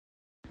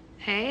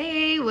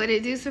Hey, what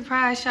it do,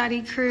 surprise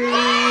Shawty crew? So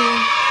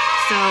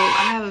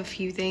I have a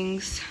few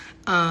things.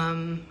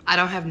 I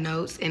don't have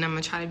notes and I'm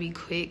gonna try to be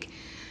quick.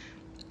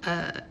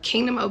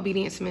 Kingdom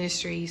Obedience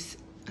Ministries,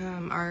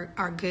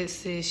 our good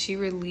sis, she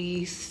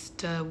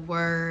released a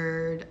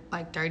word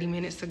like 30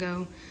 minutes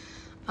ago.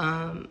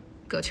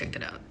 Go check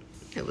that out.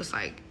 It was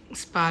like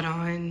spot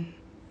on,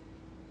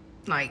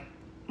 like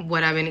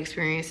what I've been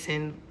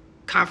experiencing,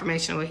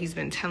 confirmation of what he's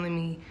been telling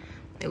me.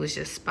 It was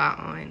just spot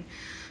on.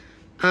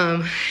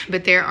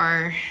 But there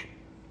are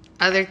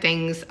other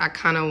things I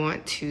kind of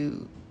want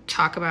to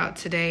talk about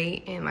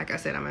today. And like I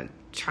said, I'm going to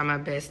try my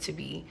best to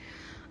be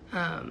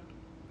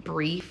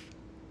brief.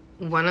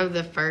 One of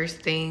the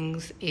first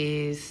things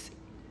is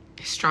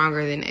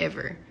stronger than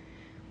ever.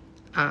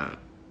 And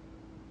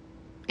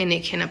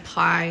it can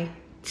apply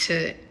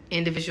to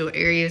individual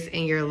areas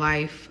in your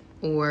life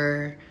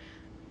or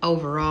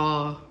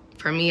overall.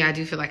 For me, I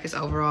do feel like it's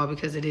overall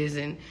because it is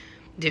in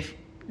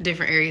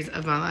different areas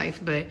of my life.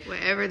 But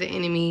whatever the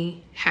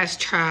enemy has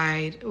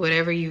tried,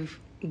 whatever you've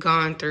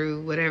gone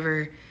through,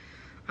 whatever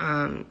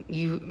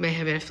you may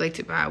have been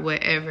afflicted by,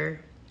 whatever,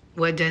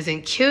 what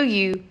doesn't kill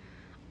you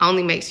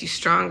only makes you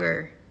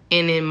stronger.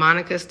 And then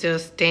Monica still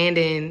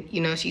standing, you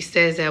know, she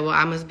says that, well,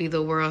 I must be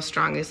the world's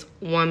strongest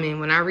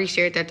woman. When I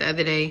reshared that the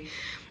other day,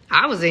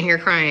 I was in here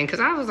crying because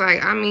I was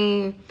like, I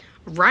mean,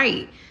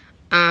 right.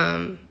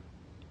 And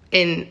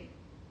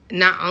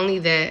not only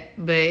that,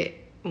 but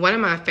one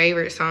of my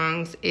favorite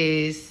songs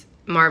is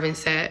Marvin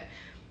Sapp,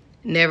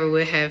 Never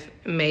Would Have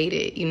Made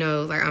It. You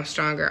know, like, I'm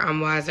stronger,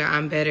 I'm wiser,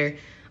 I'm better,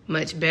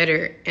 much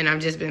better. And I've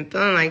just been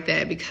feeling like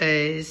that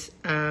because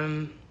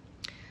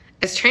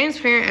as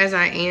transparent as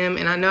I am,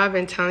 and I know I've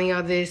been telling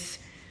y'all this,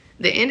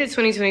 the end of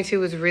 2022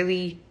 was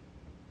really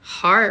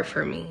hard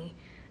for me.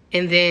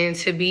 And then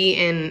to be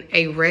in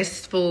a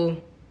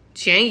restful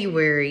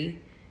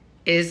January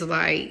is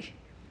like,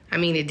 I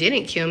mean, it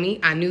didn't kill me.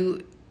 I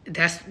knew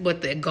that's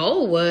what the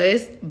goal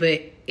was,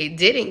 but it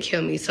didn't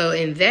kill me. So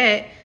in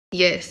that,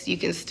 yes, you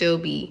can still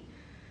be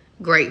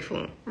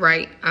grateful,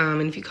 right?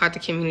 And if you caught the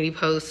community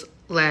post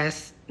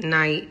last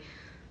night,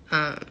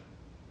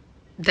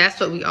 that's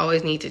what we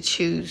always need to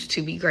choose,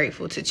 to be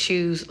grateful, to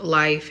choose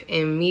life.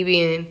 And me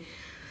being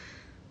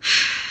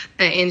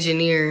an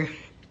engineer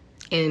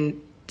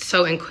and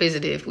so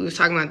inquisitive, we were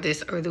talking about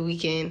this over the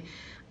weekend,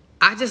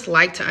 I just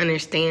like to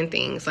understand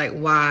things like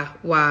why.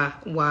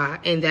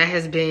 And that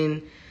has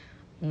been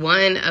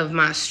one of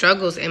my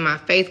struggles in my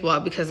faith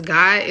walk, because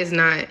God is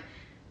not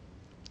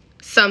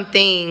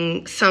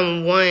someone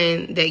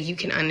that you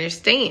can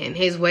understand.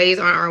 His ways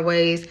aren't our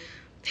ways.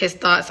 His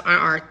thoughts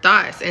aren't our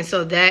thoughts. And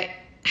so that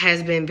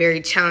has been very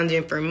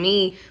challenging for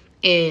me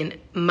in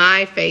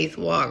my faith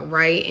walk,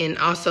 right? And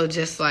also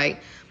just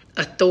like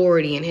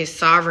authority and his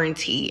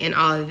sovereignty and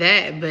all of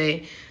that.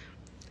 But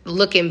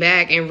looking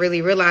back and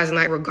really realizing,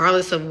 like,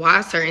 regardless of why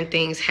certain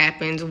things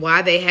happened,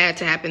 why they had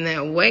to happen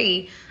that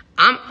way,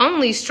 I'm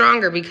only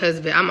stronger because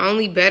of it. I'm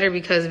only better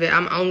because of it.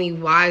 I'm only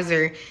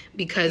wiser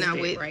because of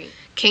it. Right.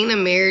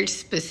 Kingdom marriage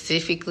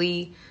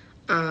specifically,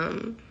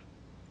 y'all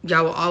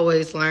will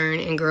always learn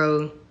and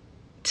grow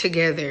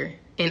together.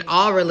 In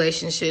all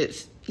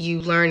relationships, you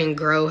learn and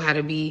grow how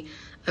to be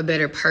a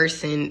better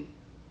person,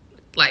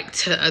 like,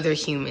 to other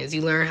humans.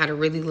 You learn how to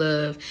really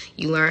love.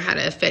 You learn how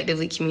to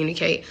effectively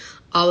communicate.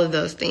 All of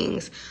those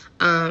things.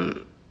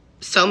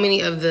 So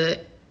many of the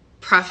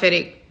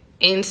prophetic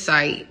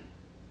insight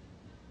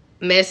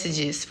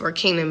messages for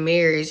kingdom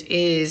marriage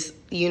is,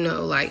 you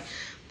know, like,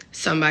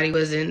 somebody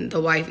was in the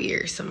wife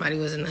ear, somebody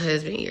was in the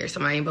husband ear,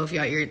 somebody in both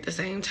y'all ear at the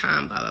same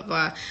time, blah, blah,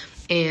 blah.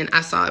 And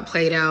I saw it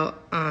played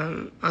out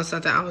on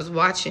something I was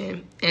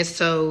watching. And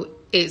so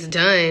it's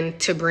done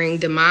to bring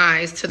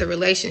demise to the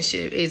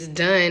relationship. It's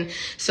done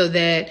so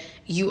that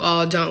you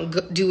all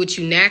don't do what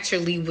you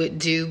naturally would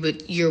do,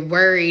 but you're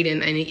worried.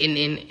 And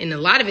a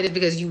lot of it is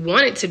because you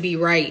want it to be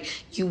right.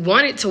 You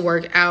want it to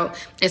work out.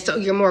 And so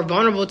you're more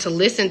vulnerable to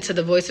listen to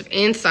the voice of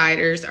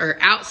insiders or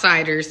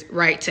outsiders,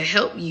 right, to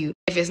help you.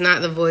 If it's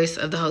not the voice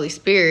of the Holy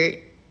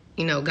Spirit,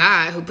 you know,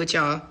 God, who put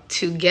y'all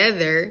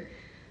together,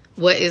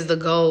 what is the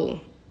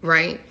goal,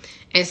 right?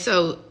 And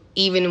so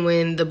even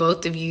when the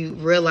both of you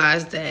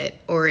realize that,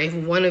 or if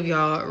one of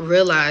y'all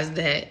realize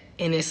that,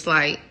 and it's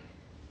like,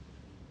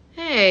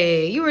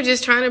 hey, you were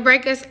just trying to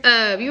break us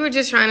up. You were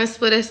just trying to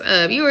split us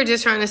up. You were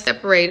just trying to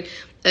separate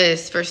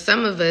us. For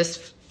some of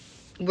us,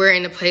 we're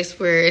in a place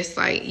where it's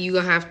like, you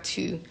gonna have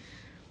to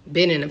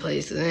been in a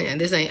place.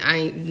 And I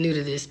ain't new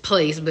to this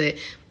place, but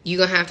you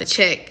gonna have to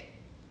check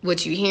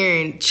what you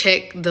hearing,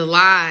 check the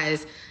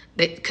lies,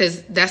 that,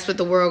 because that's what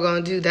the world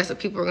gonna do. That's what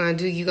people are gonna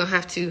do. You gonna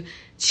have to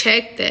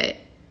check that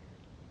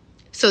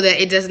so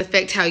that it doesn't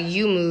affect how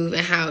you move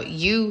and how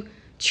you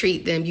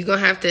treat them. You're gonna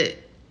have to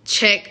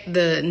check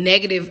the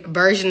negative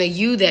version of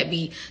you that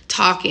be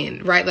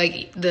talking, right?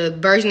 Like the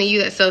version of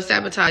you that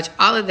self-sabotage,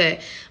 all of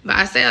that. But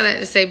I say all that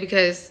to say,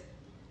 because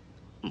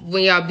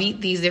when y'all beat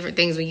these different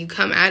things, when you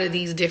come out of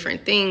these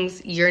different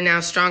things, you're now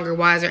stronger,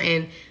 wiser,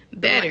 and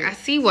better. I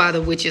see why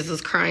the witches was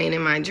crying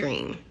in my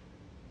dream,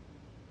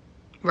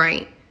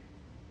 right?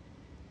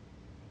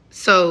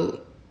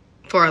 So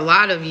for a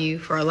lot of you,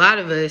 for a lot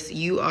of us,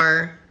 you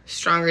are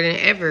stronger than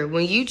ever.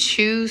 When you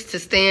choose to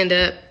stand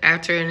up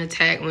after an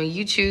attack, when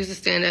you choose to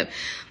stand up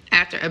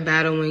after a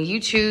battle, when you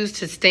choose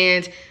to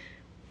stand,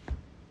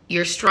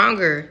 you're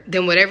stronger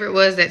than whatever it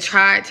was that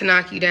tried to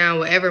knock you down,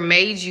 whatever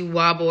made you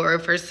wobble. Or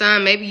for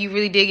some, maybe you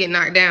really did get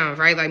knocked down,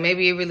 right? Like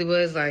maybe it really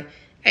was like,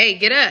 hey,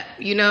 get up,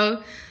 you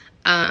know?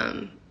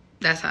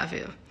 That's how I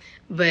feel.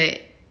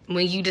 But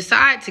when you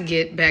decide to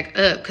get back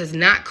up, because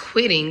not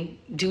quitting,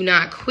 do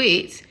not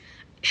quit,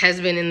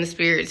 has been in the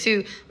spirit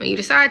too. When you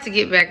decide to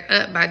get back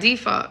up by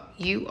default,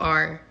 you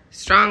are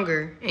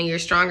stronger, and you're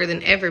stronger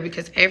than ever,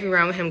 because every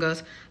round with him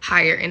goes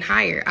higher and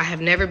higher. I have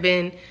never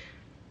been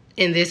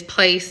in this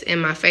place in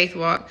my faith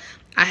walk.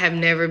 I have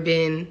never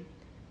been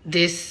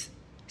this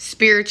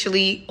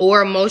spiritually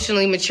or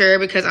emotionally mature,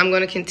 because I'm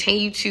going to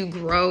continue to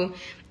grow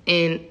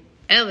and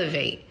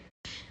elevate.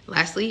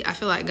 Lastly, I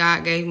feel like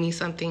God gave me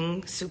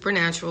something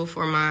supernatural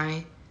for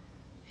my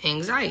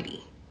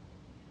anxiety.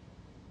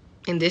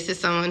 And this is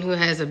someone who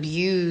has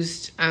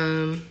abused,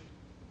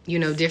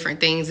 different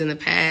things in the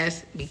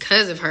past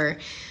because of her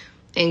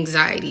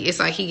anxiety. It's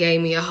like he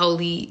gave me a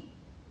holy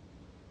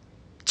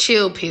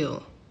chill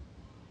pill.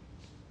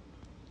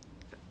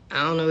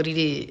 I don't know what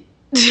he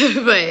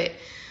did, but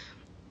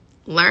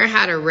learn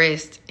how to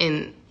rest.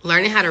 And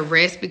learning how to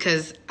rest,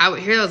 because I would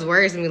hear those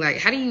words and be like,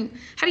 how do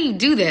you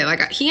do that?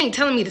 Like, he ain't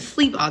telling me to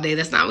sleep all day.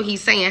 That's not what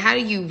he's saying. How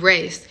do you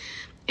rest?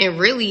 And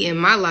really, in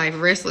my life,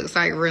 rest looks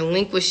like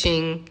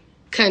relinquishing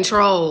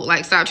control.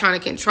 Like, stop trying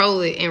to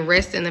control it and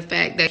rest in the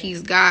fact that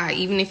he's God.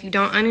 Even if you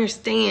don't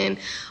understand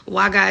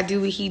why God do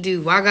what he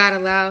do, why God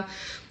allow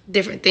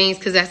different things,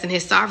 because that's in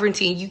his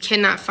sovereignty, and you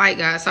cannot fight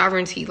God's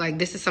sovereignty. Like,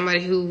 this is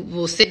somebody who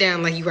will sit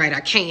down like, you right, I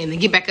can't, and then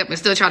get back up and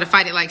still try to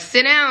fight it. Like,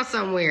 sit down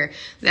somewhere.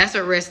 That's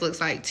what rest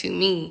looks like to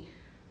me.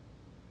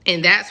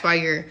 And that's why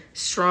you're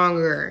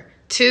stronger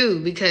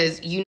too,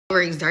 because you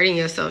are exerting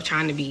yourself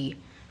trying to be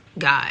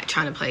God,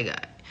 trying to play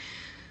God.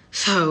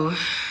 So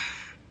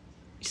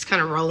just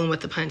kind of rolling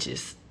with the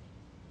punches.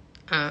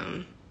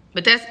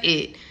 But that's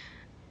it.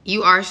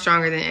 You are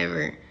stronger than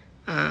ever.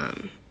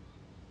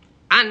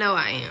 I know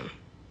I am.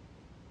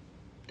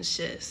 It's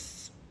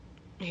just,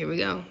 here we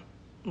go.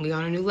 We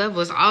on a new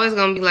level. It's always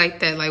going to be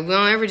like that. Like, we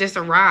don't ever just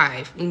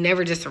arrive. We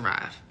never just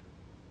arrive.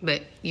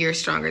 But you're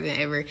stronger than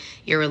ever.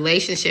 Your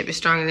relationship is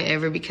stronger than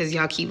ever, because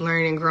y'all keep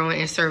learning, growing,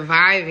 and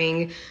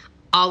surviving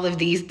all of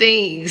these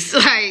things.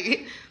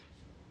 Like,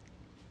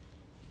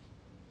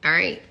 all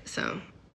right, so